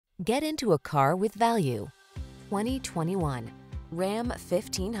Get into a car with value. 2021 Ram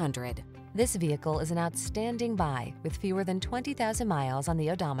 1500. This vehicle is an outstanding buy with fewer than 20,000 miles on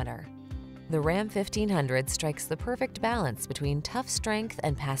the odometer. The Ram 1500 strikes the perfect balance between tough strength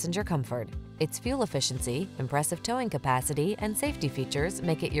and passenger comfort. Its fuel efficiency, impressive towing capacity, and safety features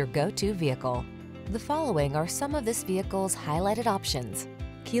make it your go-to vehicle. The following are some of this vehicle's highlighted options: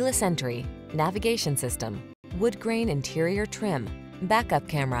 keyless entry, navigation system, wood grain interior trim, backup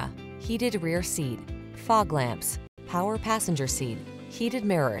camera, heated rear seat, fog lamps, power passenger seat, heated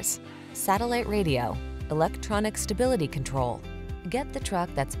mirrors, satellite radio, electronic stability control. Get the truck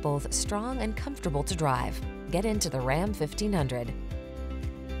that's both strong and comfortable to drive. Get into the Ram 1500.